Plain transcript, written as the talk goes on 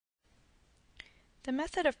The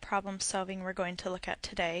method of problem solving we're going to look at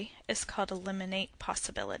today is called eliminate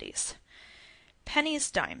possibilities.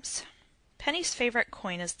 Pennies, dimes. Penny's favorite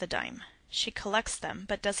coin is the dime. She collects them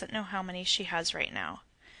but doesn't know how many she has right now.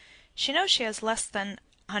 She knows she has less than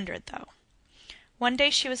 100 though. One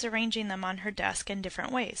day she was arranging them on her desk in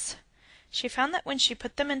different ways. She found that when she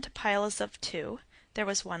put them into piles of 2, there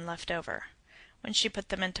was 1 left over. When she put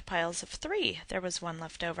them into piles of 3, there was 1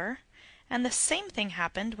 left over. And the same thing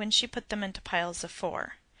happened when she put them into piles of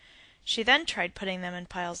 4. She then tried putting them in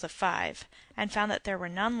piles of 5 and found that there were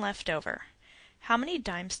none left over. How many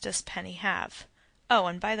dimes does Penny have? Oh,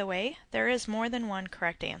 and by the way, there is more than one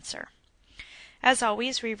correct answer. As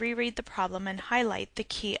always, we reread the problem and highlight the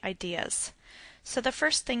key ideas. So the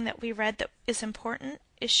first thing that we read that is important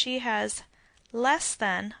is she has less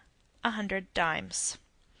than 100 dimes.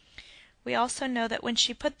 We also know that when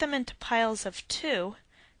she put them into piles of 2,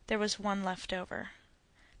 there was 1 left over.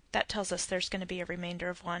 That tells us there's going to be a remainder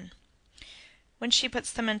of 1. When she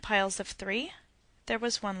puts them in piles of 3, there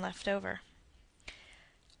was 1 left over.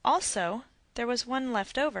 Also, there was 1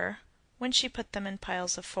 left over when she put them in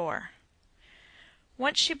piles of 4.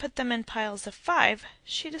 Once she put them in piles of 5,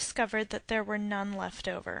 she discovered that there were none left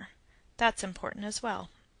over. That's important as well.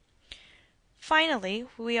 Finally,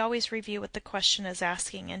 we always review what the question is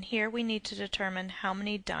asking, and here we need to determine how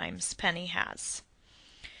many dimes Penny has.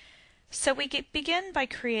 So we begin by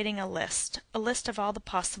creating a list of all the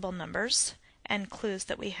possible numbers and clues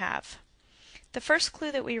that we have. The first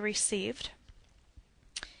clue that we received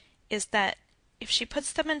is that if she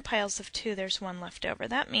puts them in piles of 2, there's 1 left over.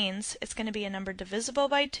 That means it's going to be a number divisible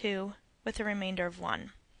by 2 with a remainder of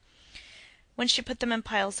 1. When she put them in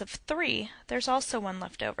piles of 3, there's also 1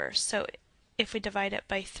 left over. So if we divide it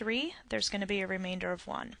by 3, there's going to be a remainder of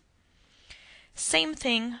 1. Same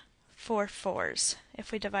thing for 4s.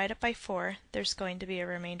 If we divide it by 4, there's going to be a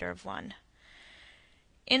remainder of 1.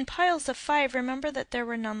 In piles of 5, remember that there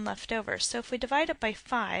were none left over, so if we divide it by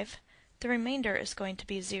 5, the remainder is going to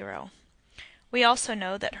be 0. We also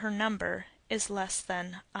know that her number is less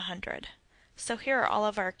than 100. So here are all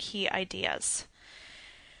of our key ideas.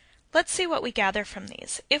 Let's see what we gather from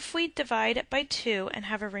these. If we divide it by 2 and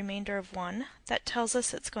have a remainder of 1, that tells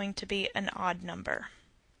us it's going to be an odd number.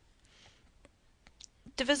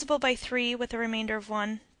 Divisible by 3 with a remainder of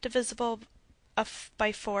 1, divisible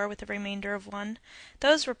by 4 with a remainder of 1,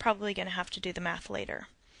 those we're probably going to have to do the math later.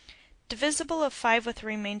 Divisible of 5 with a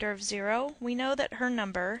remainder of 0, we know that her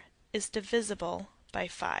number is divisible by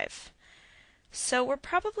 5. So we're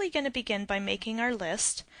probably going to begin by making our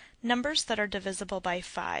list numbers that are divisible by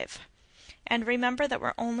 5. And remember that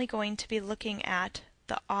we're only going to be looking at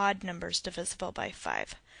the odd numbers divisible by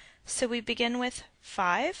 5. So we begin with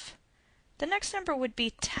 5. The next number would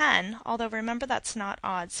be 10, although remember that's not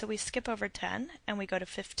odd, so we skip over 10 and we go to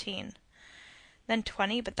 15. Then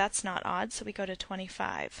 20, but that's not odd, so we go to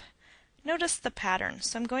 25. Notice the pattern,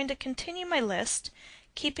 so I'm going to continue my list,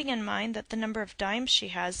 keeping in mind that the number of dimes she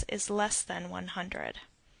has is less than 100.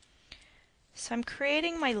 So I'm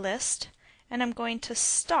creating my list, and I'm going to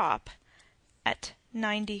stop at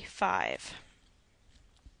 95.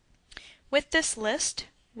 With this list,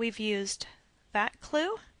 we've used that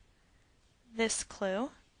clue, this clue,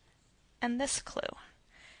 and this clue.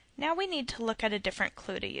 Now we need to look at a different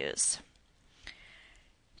clue to use.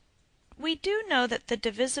 We do know that the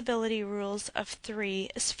divisibility rules of 3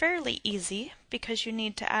 is fairly easy because you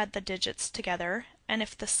need to add the digits together, and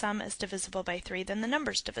if the sum is divisible by 3, then the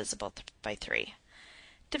number is divisible by 3.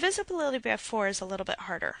 Divisibility by 4 is a little bit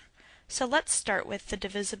harder. So let's start with the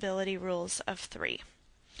divisibility rules of 3.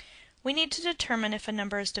 We need to determine if a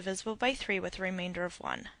number is divisible by 3 with a remainder of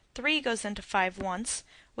 1. 3 goes into 5 once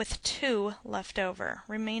with 2 left over.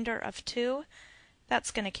 Remainder of 2,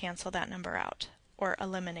 that's going to cancel that number out or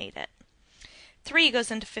eliminate it. 3 goes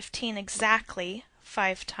into 15 exactly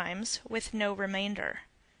 5 times with no remainder.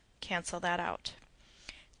 Cancel that out.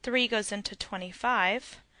 3 goes into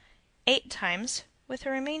 25 8 times with a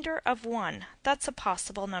remainder of 1. That's a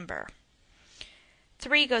possible number.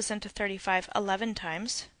 3 goes into 35 11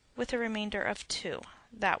 times with a remainder of 2.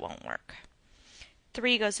 That won't work.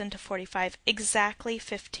 3 goes into 45 exactly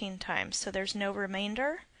 15 times, so there's no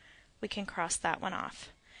remainder. We can cross that one off.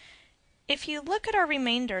 If you look at our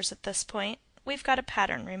remainders at this point, we've got a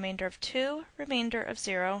pattern. Remainder of 2, remainder of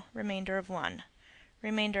 0, remainder of 1.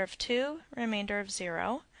 Remainder of 2, remainder of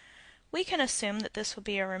 0. We can assume that this will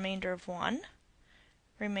be a remainder of 1.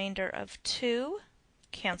 Remainder of 2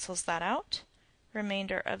 cancels that out.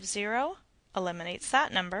 Remainder of 0 eliminates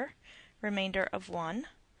that number. Remainder of 1.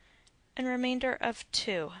 And remainder of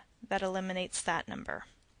 2, that eliminates that number.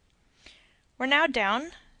 We're now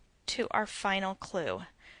down to our final clue.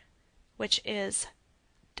 which is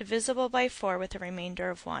divisible by 4 with a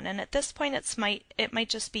remainder of 1. And at this point it might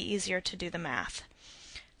just be easier to do the math.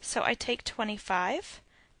 So I take 25,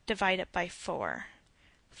 divide it by 4.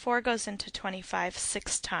 4 goes into 25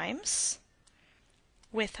 6 times,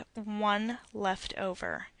 with 1 left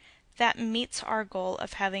over. That meets our goal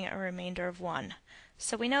of having a remainder of 1.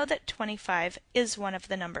 So we know that 25 is one of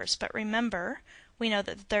the numbers, but remember, we know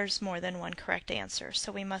that there's more than one correct answer,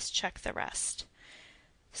 so we must check the rest.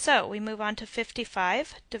 So we move on to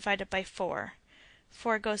 55 divided by 4.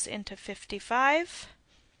 4 goes into 55,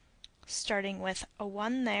 starting with a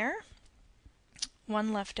 1 there.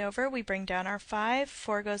 1 left over, we bring down our 5.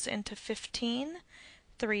 4 goes into 15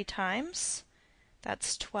 3 times.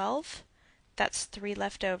 That's 12. That's 3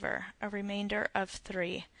 left over, a remainder of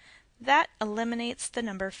 3. That eliminates the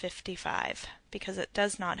number 55 because it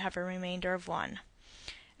does not have a remainder of 1.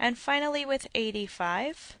 And finally with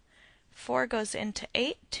 85, 4 goes into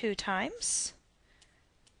 8 2 times.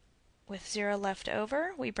 With 0 left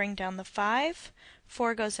over, we bring down the 5.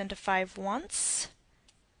 4 goes into 5 once,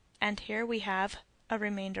 and here we have a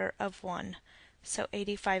remainder of 1. So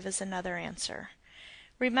 85 is another answer.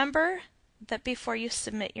 Remember that before you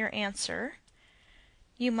submit your answer,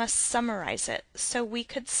 you must summarize it. So we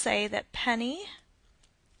could say that Penny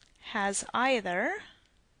has either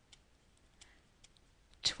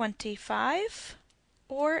 25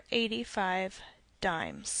 or 85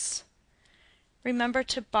 dimes. Remember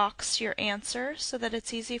to box your answer so that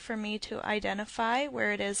it's easy for me to identify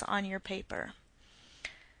where it is on your paper.